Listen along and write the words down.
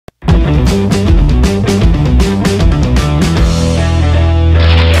It's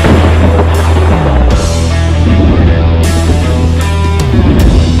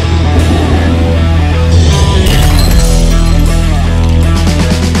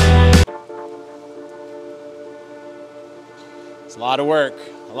a lot of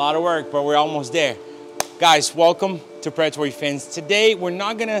work, but we're almost there. Guys, welcome to Predatory Fins. Today, we're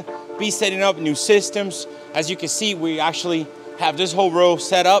not gonna be setting up new systems. As you can see, we actually have this whole row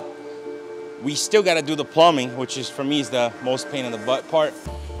set up. We still gotta do the plumbing, which is, for me, is the most pain in the butt part.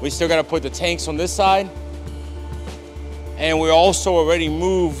 We still gotta put the tanks on this side. And we also already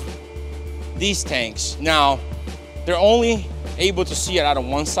moved these tanks. Now, they're only able to see it out of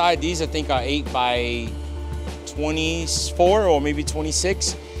one side. These, I think, are 8 by 24 or maybe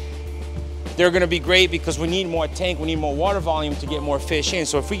 26. They're gonna be great because we need more tank, we need more water volume to get more fish in.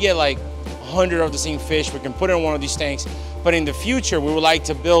 So if we get like 100 of the same fish, we can put it in one of these tanks. But in the future, we would like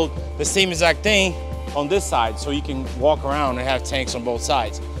to build the same exact thing on this side so you can walk around and have tanks on both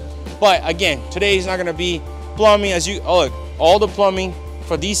sides. But again, today is not gonna be plumbing. Look, all the plumbing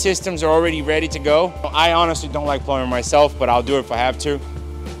for these systems are already ready to go. I honestly don't like plumbing myself, but I'll do it if I have to.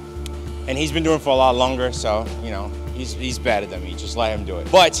 And he's been doing it for a lot longer, so, you know, he's better than me. Just let him do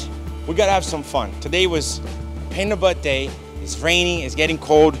it. But we gotta have some fun. Today was a pain in the butt day. It's raining, it's getting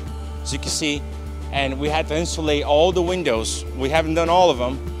cold, as you can see. And we had to insulate all the windows. We haven't done all of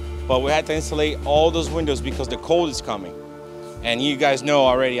them, but we had to insulate all those windows because the cold is coming. And you guys know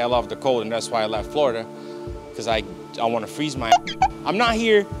already I love the cold, and that's why I left Florida, because I want to freeze my. I'm not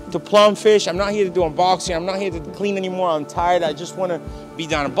here to plumb fish. I'm not here to do unboxing. I'm not here to clean anymore. I'm tired. I just want to be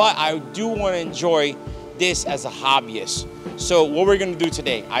done. But I do want to enjoy this as a hobbyist. So what we're going to do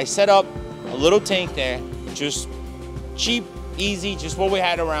today, I set up a little tank there, just cheap, easy, just what we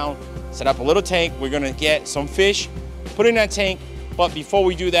had around. Set up a little tank. We're going to get some fish, put in that tank. But before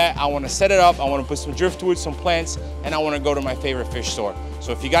we do that, I want to set it up. I want to put some driftwood, some plants, and I want to go to my favorite fish store.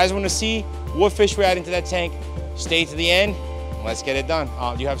 So if you guys want to see what fish we add into that tank, stay to the end. Let's get it done.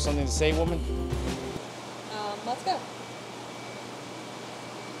 Do you have something to say, woman? Let's go.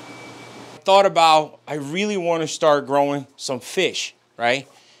 Thought about, I really want to start growing some fish, right?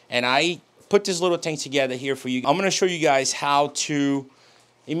 And I put this little tank together here for you. I'm going to show you guys how to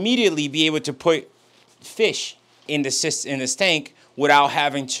immediately be able to put fish in this tank without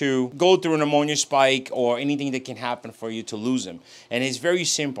having to go through an ammonia spike or anything that can happen for you to lose them. And it's very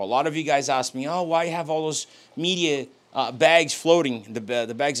simple. A lot of you guys ask me, oh, why you have all those media bags floating,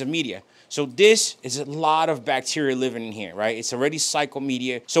 the bags of media? So this is a lot of bacteria living in here, right? It's already cycled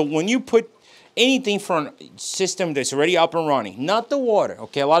media. So when you put anything from a system that's already up and running, not the water,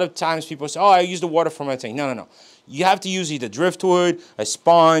 okay? A lot of times people say, oh, I use the water from my tank. No, no, no. You have to use either driftwood, a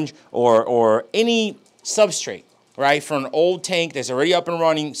sponge, or any substrate, right? From an old tank that's already up and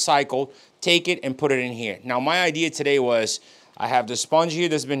running, cycled, take it and put it in here. Now, my idea today was, I have the sponge here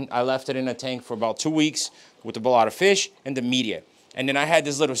I left it in a tank for about 2 weeks with a lot of fish and the media. And then I had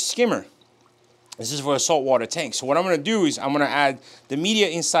this little skimmer. This is for a saltwater tank. So what I'm gonna do is I'm gonna add the media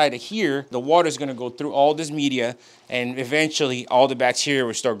inside of here. The water is gonna go through all this media, and eventually all the bacteria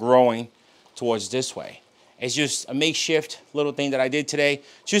will start growing towards this way. It's just a makeshift little thing that I did today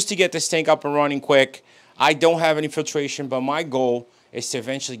just to get this tank up and running quick. I don't have any filtration, but my goal is to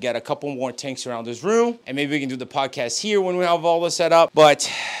eventually get a couple more tanks around this room, and maybe we can do the podcast here when we have all this set up.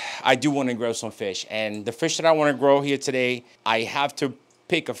 But I do want to grow some fish, and the fish that I want to grow here today, I have to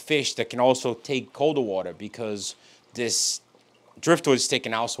pick a fish that can also take colder water because this driftwood is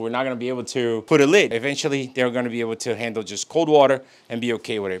taken out, so we're not going to be able to put a lid. Eventually, they're going to be able to handle just cold water and be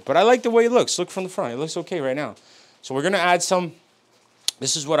okay with it. But I like the way it looks. Look from the front. It looks okay right now. So we're going to add some.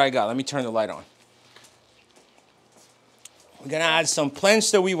 This is what I got. Let me turn the light on. We're going to add some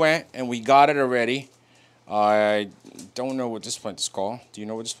plants that we went, and we got it already. I don't know what this plant is called. Do you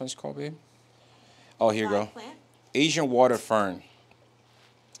know what this plant is called, babe? Oh, here you go. Plant? Asian water fern.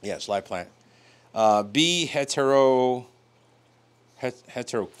 Yes, live plant. B. heteroclita?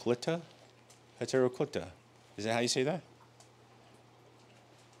 Heteroclita. Is that how you say that?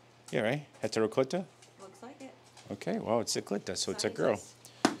 Yeah, right? Heteroclita? Looks like it. Okay, well, it's a clita, so it's a girl.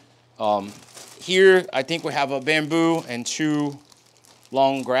 Here, I think we have a bamboo and 2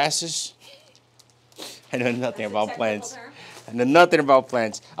 long grasses. I know nothing about plants. I know nothing about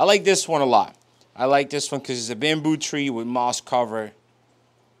plants. I like this one a lot. I like this one because it's a bamboo tree with moss cover.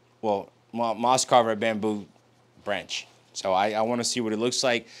 Well, moss cover bamboo branch. So I want to see what it looks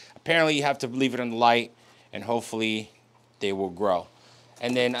like. Apparently, you have to leave it in the light, and hopefully they will grow.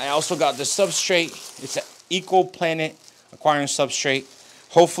 And then I also got the substrate. It's an Eco Planet aquarium substrate.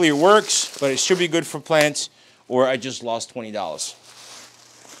 Hopefully it works, but it should be good for plants, or I just lost $20.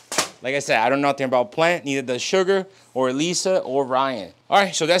 Like I said, I don't know nothing about plant, neither does Sugar or Lisa or Ryan. All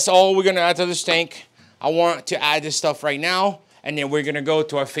right, so that's all we're gonna add to this tank. I want to add this stuff right now, and then we're gonna go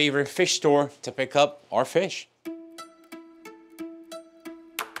to our favorite fish store to pick up our fish.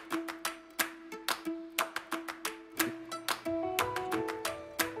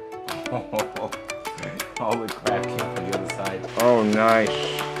 All the crap came from the other side. Oh, nice.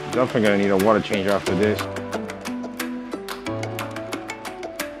 Definitely gonna need a water change after this.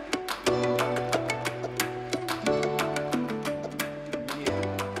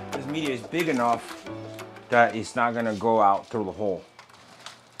 This media is big enough that it's not gonna go out through the hole.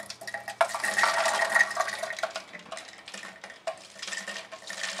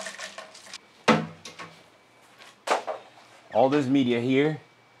 All this media here,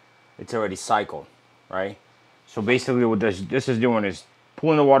 it's already cycled, right? So basically what this is doing is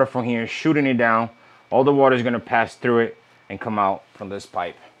pulling the water from here, shooting it down. All the water is gonna pass through it and come out from this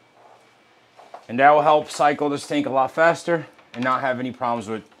pipe. And that will help cycle this tank a lot faster and not have any problems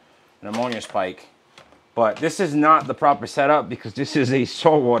with an ammonia spike. But this is not the proper setup because this is a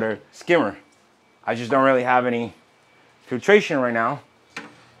saltwater skimmer. I just don't really have any filtration right now.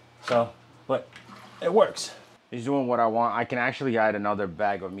 So, but it works. It's doing what I want. I can actually add another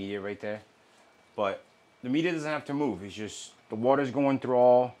bag of media right there. But the media doesn't have to move. It's just the water's going through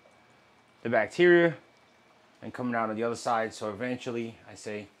all the bacteria and coming out on the other side. So eventually, I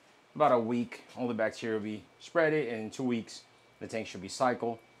say about a week, all the bacteria will be spreaded, and in 2 weeks, the tank should be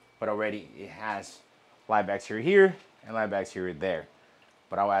cycled. But already it has live bacteria here and live bacteria there.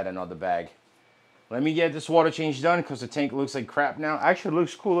 But I'll add another bag. Let me get this water change done because the tank looks like crap now. Actually, it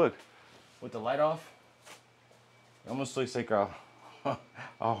looks cool, look. With the light off, it almost looks like a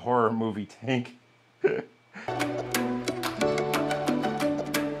horror movie tank. That's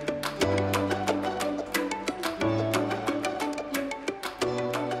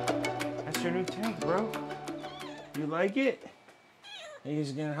your new tank, bro. You like it?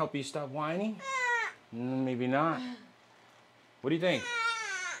 Is it gonna help you stop whining? Maybe not. What do you think?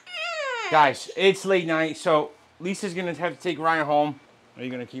 Guys, it's late night, so Lisa's gonna have to take Ryan home. Are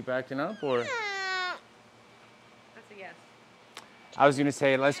you gonna keep acting up, or? That's a yes. I was gonna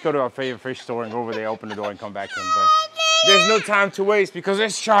say, let's go to our favorite fish store and go over there, open the door, and come back in. But there's no time to waste because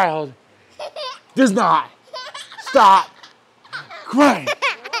this child does not stop crying.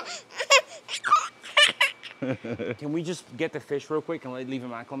 Can we just get the fish real quick and leave him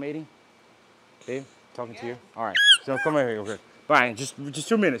acclimating? Dave, talking to you? All right, so come over here real quick. Brian, just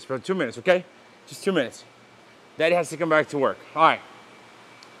 2 minutes, bro, 2 minutes, okay? Just 2 minutes. Daddy has to come back to work. All right.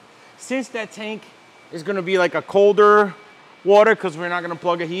 Since that tank is gonna be like a colder water because we're not gonna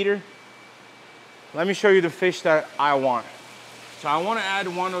plug a heater, let me show you the fish that I want. So I wanna add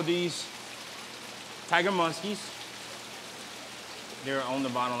one of these tiger muskies. They're on the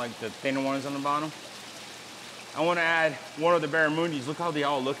bottom, like the thinner ones on the bottom. I wanna add one of the barramundis. Look how they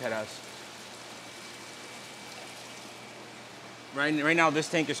all look at us. Right now this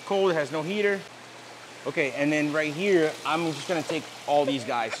tank is cold, it has no heater. Okay, and then right here, I'm just gonna take all these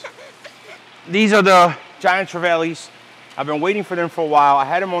guys. These are the giant trevallies. I've been waiting for them for a while. I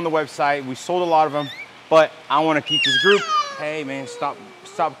had them on the website. We sold a lot of them, but I want to keep this group. Hey man, stop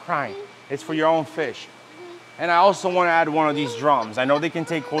crying. It's for your own fish. And I also want to add one of these drums. I know they can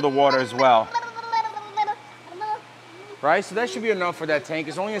take colder water as well. Right, so that should be enough for that tank.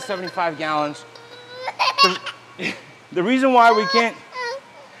 It's only 75 gallons. The reason why we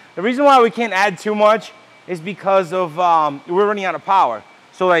can't add too much is because of we're running out of power.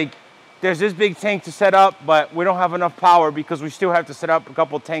 So like, there's this big tank to set up, but we don't have enough power because we still have to set up a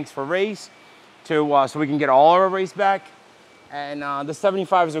couple tanks for race to so we can get all our race back. And the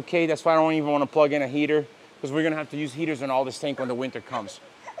 75 is okay. That's why I don't even want to plug in a heater because we're gonna have to use heaters on all this tank when the winter comes.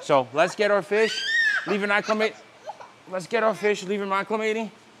 So let's get our fish, leave them acclimate. Let's get our fish, leave them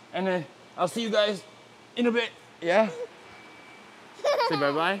acclimating, and then I'll see you guys in a bit. Yeah. Say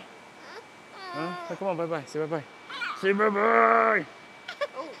bye bye. Huh? Oh, come on, bye bye. Say bye bye. Say bye bye.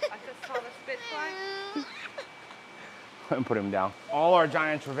 Oh, I just saw the spit fly. And put him down. All our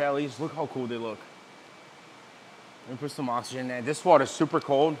giant trevallies, look how cool they look. Let me put some oxygen in there. This water is super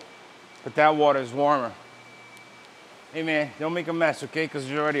cold, but that water is warmer. Hey man, don't make a mess, okay? Because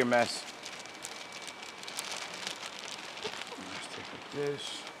you're already a mess. Let's take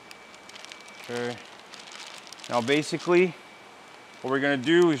this. Okay. Now basically, what we're gonna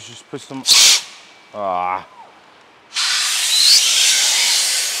do is just put some,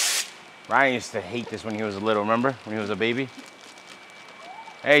 Ryan used to hate this when he was little, remember? When he was a baby?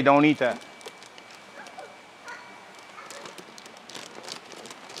 Hey, don't eat that.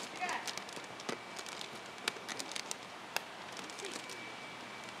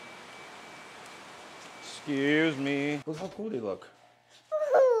 Excuse me. Look how cool they look.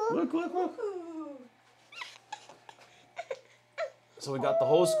 Look, look, look. So we got the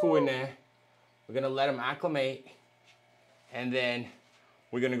whole school in there. We're gonna let them acclimate, and then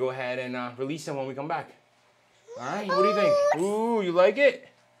we're gonna go ahead and release them when we come back. All right, what do you think? Ooh, you like it?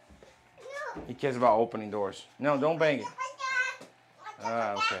 No. He cares about opening doors. No, don't bang it.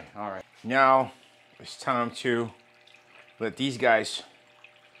 Okay, all right. Now, it's time to let these guys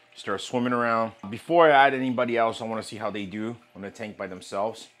start swimming around. Before I add anybody else, I wanna see how they do on the tank by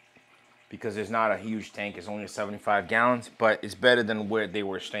themselves, because it's not a huge tank, it's only 75 gallons, but it's better than where they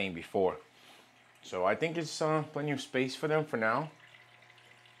were staying before. So I think it's plenty of space for them for now.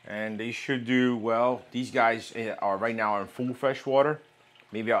 And they should do well. These guys are right now in full fresh water.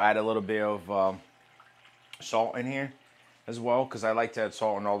 Maybe I'll add a little bit of salt in here as well, because I like to add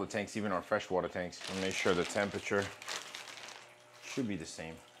salt in all the tanks, even our freshwater tanks, and make sure the temperature should be the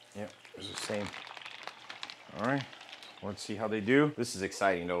same. Yep, it's the same. All right, let's see how they do. This is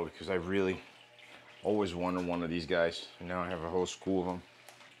exciting though, because I really always wanted one of these guys, and now I have a whole school of them.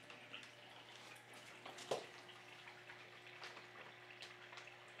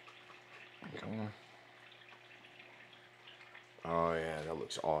 Oh yeah, that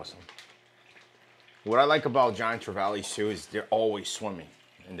looks awesome. What I like about giant trevallies too is they're always swimming,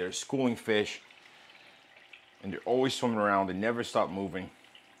 and they're schooling fish, and they're always swimming around. They never stop moving.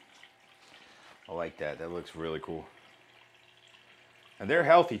 I like that. That looks really cool. And they're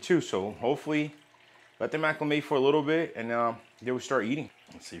healthy too, so hopefully let them acclimate for a little bit, and they will start eating.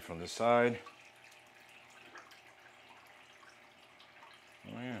 Let's see from this side.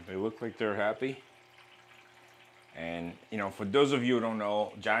 Oh yeah, they look like they're happy. And you know, for those of you who don't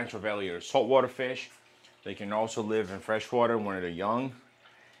know, giant trevally are saltwater fish. They can also live in freshwater when they're young,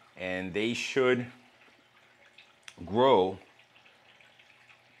 and they should grow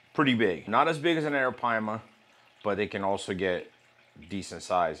pretty big. Not as big as an arapaima, but they can also get decent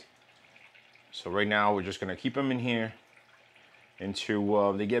size. So right now we're just gonna keep them in here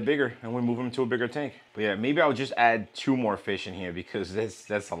until they get bigger, and we move them to a bigger tank. But yeah, maybe I'll just add 2 more fish in here, because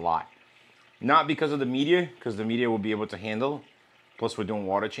that's a lot. Not because of the media, because the media will be able to handle. Plus we're doing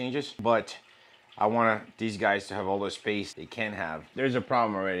water changes, but I want these guys to have all the space they can have. There's a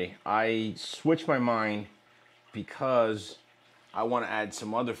problem already. I switched my mind because I want to add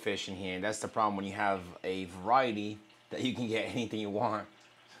some other fish in here. And that's the problem when you have a variety that you can get anything you want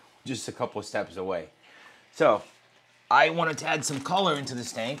just a couple of steps away. So I wanted to add some color into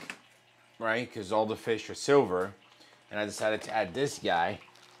this tank, right? Because all the fish are silver, and I decided to add this guy.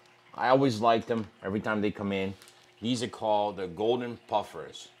 I always like them every time they come in. These are called the golden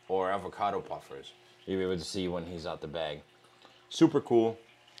puffers, or avocado puffers. You'll be able to see when he's out the bag. Super cool.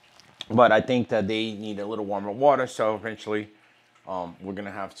 But I think that they need a little warmer water, so eventually we're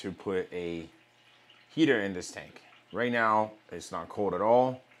gonna have to put a heater in this tank. Right now, it's not cold at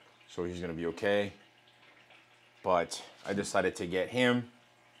all, so he's gonna be okay. But I decided to get him,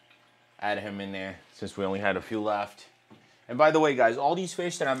 add him in there, since we only had a few left. And by the way, guys, all these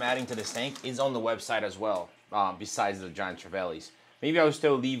fish that I'm adding to this tank is on the website as well, besides the giant trevallies. Maybe I'll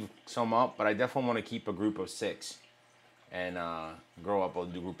still leave some up, but I definitely want to keep a group of 6 and grow up a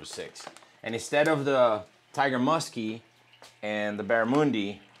group of 6. And instead of the tiger muskie and the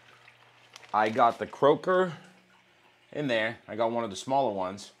barramundi, I got the croaker in there. I got one of the smaller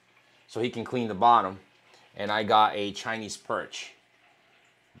ones, so he can clean the bottom. And I got a Chinese perch,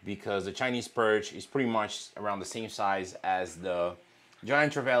 because the Chinese perch is pretty much around the same size as the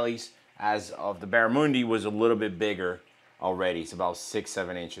giant trevallies. As of the barramundi was a little bit bigger already. It's about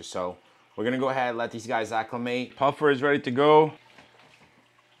 6-7 inches. So we're gonna go ahead and let these guys acclimate. Puffer is ready to go.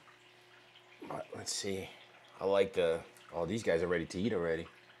 But let's see. I like oh, these guys are ready to eat already.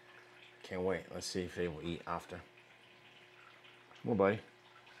 Can't wait. Let's see if they will eat after. Come on, buddy.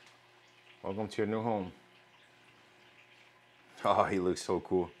 Welcome to your new home. Oh, he looks so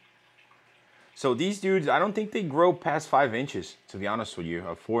cool. So these dudes, I don't think they grow past 5 inches, to be honest with you.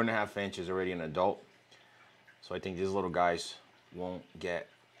 4.5 inches already an adult. So I think these little guys won't get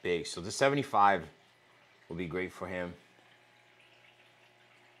big. So the 75 will be great for him.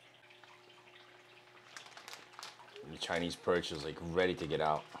 The Chinese perch is like ready to get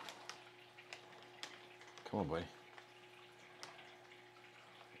out. Come on, buddy.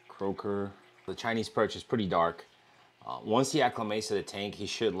 Croaker. The Chinese perch is pretty dark. Once he acclimates to the tank, he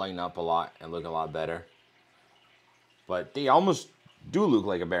should lighten up a lot and look a lot better. But they almost do look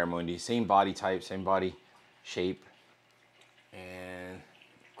like a barramundi. Same body type, same body shape. And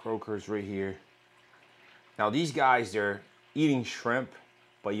croaker's right here. Now these guys, they're eating shrimp,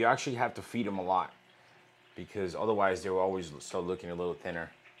 but you actually have to feed them a lot, because otherwise they will always start looking a little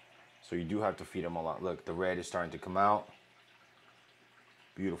thinner. So you do have to feed them a lot. Look, the red is starting to come out.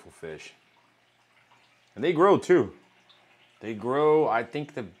 Beautiful fish. And they grow too. They grow, I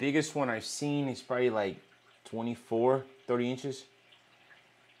think the biggest one I've seen is probably like 24, 30 inches.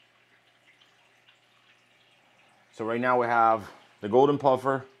 So right now we have the golden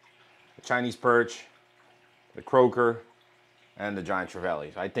puffer, the Chinese perch, the croaker, and the giant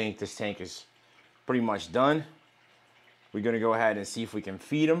trevally. So I think this tank is pretty much done. We're gonna go ahead and see if we can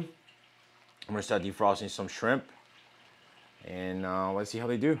feed them. I'm gonna start defrosting some shrimp, and let's see how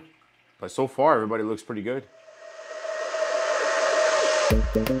they do. But so far, everybody looks pretty good.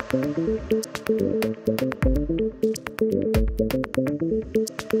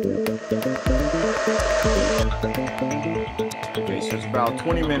 Okay, so it's about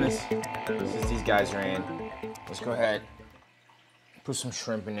 20 minutes since these guys are in. Let's go ahead, put some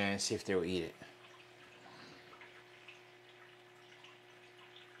shrimp in there and see if they'll eat it.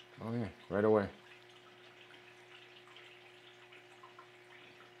 Oh yeah, right away.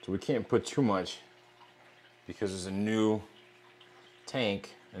 So we can't put too much because it's a new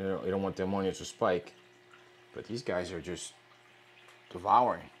tank and you don't want the ammonia to spike. But these guys are just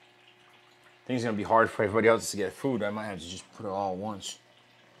devouring. I think it's gonna be hard for everybody else to get food. I might have to just put it all at once.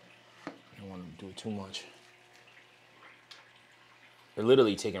 I don't want to do it too much. They're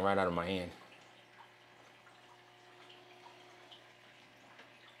literally taken right out of my hand.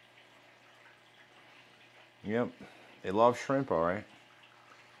 Yep, they love shrimp, all right.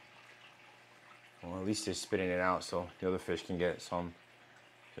 Well, at least they're spitting it out so the other fish can get some.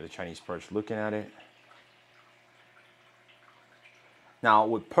 So the Chinese perch looking at it. Now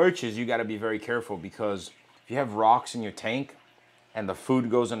with perches, you gotta be very careful because if you have rocks in your tank and the food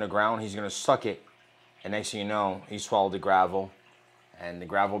goes on the ground, he's gonna suck it. And next thing you know, he swallowed the gravel and the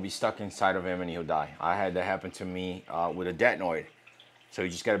gravel will be stuck inside of him and he'll die. I had that happen to me with a detinoid. So you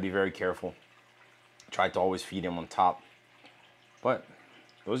just gotta be very careful. Try to always feed him on top. But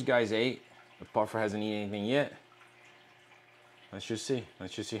those guys ate. The puffer hasn't eaten anything yet. Let's just see.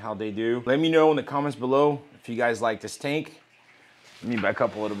 Let's just see how they do. Let me know in the comments below if you guys like this tank. Let me back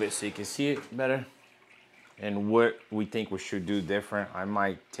up a little bit so you can see it better. And what we think we should do different. I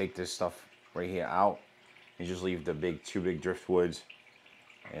might take this stuff right here out and just leave the two big driftwoods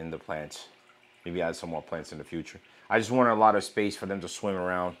and the plants. Maybe add some more plants in the future. I just want a lot of space for them to swim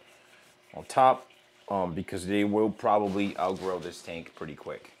around on top because they will probably outgrow this tank pretty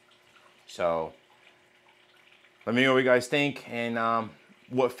quick. So let me know what you guys think and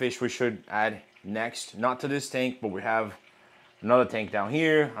what fish we should add next. Not to this tank, but we have another tank down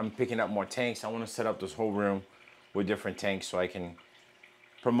here. I'm picking up more tanks. I want to set up this whole room with different tanks so I can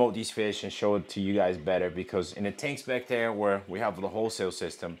promote these fish and show it to you guys better, because in the tanks back there where we have the wholesale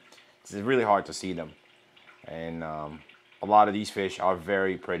system, it's really hard to see them. And a lot of these fish are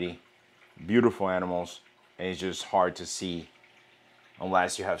very pretty, beautiful animals, and it's just hard to see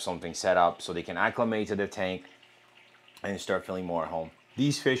unless you have something set up so they can acclimate to the tank and start feeling more at home.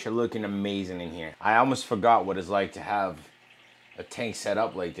 These fish are looking amazing in here. I almost forgot what it's like to have a tank set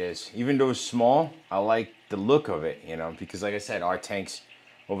up like this. Even though it's small, I like the look of it, you know, because like I said, our tanks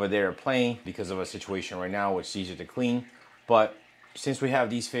over there are plain because of a situation right now which is easier to clean. But since we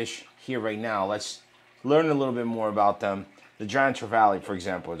have these fish here right now, let's learn a little bit more about them. The giant trevally, for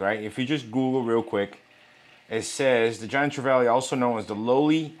example, right? If you just Google real quick, it says the giant trevally, also known as the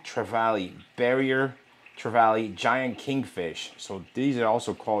lowly trevally, barrier trevally, giant kingfish. So these are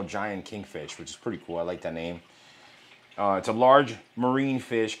also called giant kingfish, which is pretty cool. I like that name. It's a large marine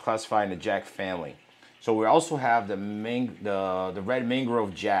fish classified in the jack family. So we also have the red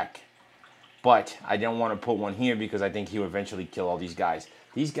mangrove jack, but I didn't want to put one here because I think he will eventually kill all these guys.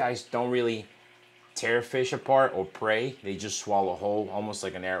 These guys don't really tear fish apart or prey. They just swallow whole, almost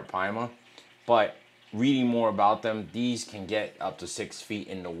like an arapaima. But reading more about them, these can get up to 6 feet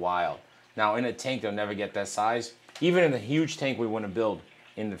in the wild. Now in a tank, they'll never get that size. Even in the huge tank we want to build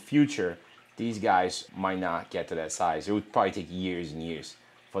in the future, these guys might not get to that size. It would probably take years and years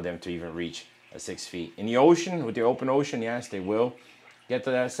for them to even reach 6 feet. In the ocean, with the open ocean, yes, they will get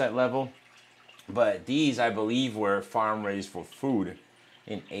to that set level. But these, I believe, were farm raised for food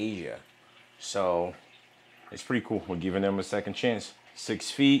in Asia. So it's pretty cool. We're giving them a second chance.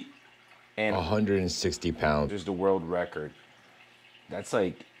 6 feet and 160 pounds is the world record. That's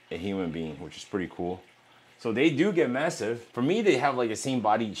like a human being, which is pretty cool. So they do get massive. For me, they have like the same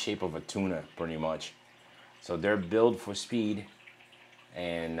body shape of a tuna, pretty much. So they're built for speed.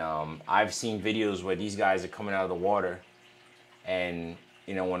 And I've seen videos where these guys are coming out of the water, and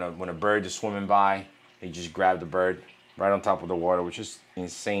you know, when a bird is swimming by, they just grab the bird right on top of the water, which is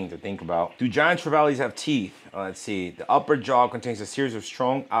insane to think about. Do giant trevallies have teeth? Let's see. The upper jaw contains a series of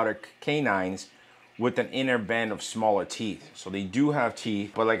strong outer canines with an inner band of smaller teeth. So they do have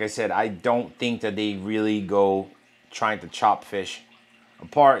teeth, but like I said, I don't think that they really go trying to chop fish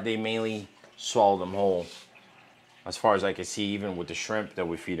apart. They mainly swallow them whole, as far as I can see, even with the shrimp that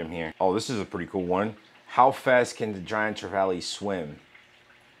we feed them here. Oh, this is a pretty cool one. How fast can the giant trevally swim?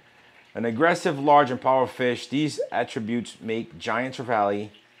 An aggressive, large, and powerful fish, these attributes make giant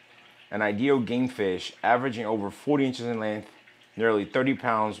trevally an ideal game fish, averaging over 40 inches in length, nearly 30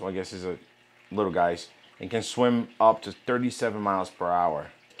 pounds, well, I guess is a little guys, and can swim up to 37 miles per hour.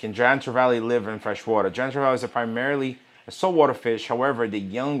 Can giant trevally live in fresh water? Giant trevallies are primarily a saltwater fish. However, the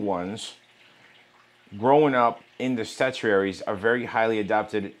young ones growing up in the estuaries are very highly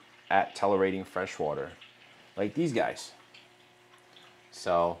adapted at tolerating freshwater, like these guys.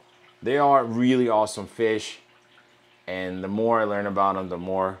 So they are really awesome fish, and the more I learn about them, the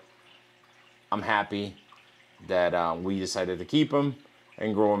more I'm happy that we decided to keep them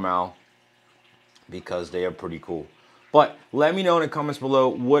and grow them out, because they are pretty cool. But let me know in the comments below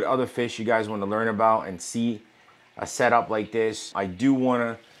what other fish you guys want to learn about and see a setup like this. I do want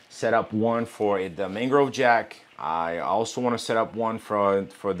to set up one for the mangrove jack. I also want to set up one for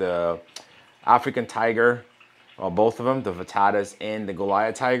the African tiger, both of them, the Vatatas and the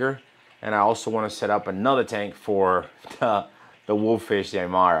Goliath tiger. And I also want to set up another tank for the wolffish, the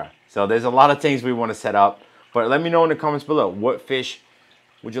Aymara. So there's a lot of things we want to set up. But let me know in the comments below, what fish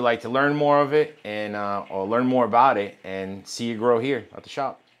would you like to learn more of it, and or learn more about it and see it grow here at the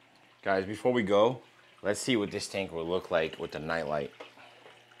shop. Guys, before we go, let's see what this tank will look like with the nightlight.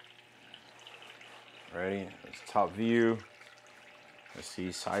 Ready? It's top view. Let's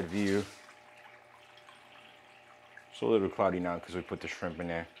see side view. It's a little cloudy now because we put the shrimp in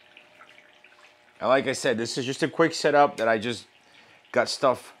there. And like I said, this is just a quick setup that I just got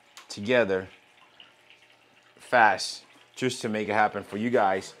stuff together fast just to make it happen for you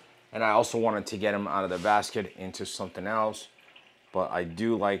guys. And I also wanted to get them out of the basket into something else. But I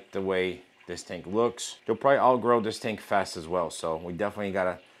do like the way this tank looks. They'll probably outgrow this tank fast as well. So we definitely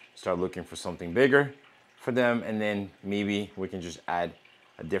gotta start looking for something bigger for them. And then maybe we can just add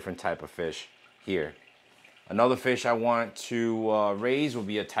a different type of fish here. Another fish I want to raise will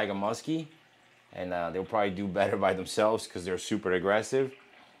be a tiger muskie. And they'll probably do better by themselves because they're super aggressive.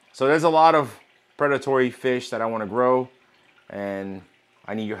 So there's a lot of predatory fish that I want to grow, and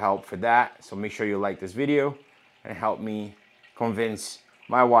I need your help for that. So make sure you like this video and help me convince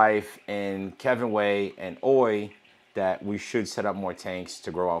my wife and Kevin Way and Oi that we should set up more tanks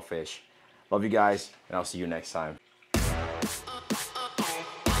to grow out fish. Love you guys, and I'll see you next time.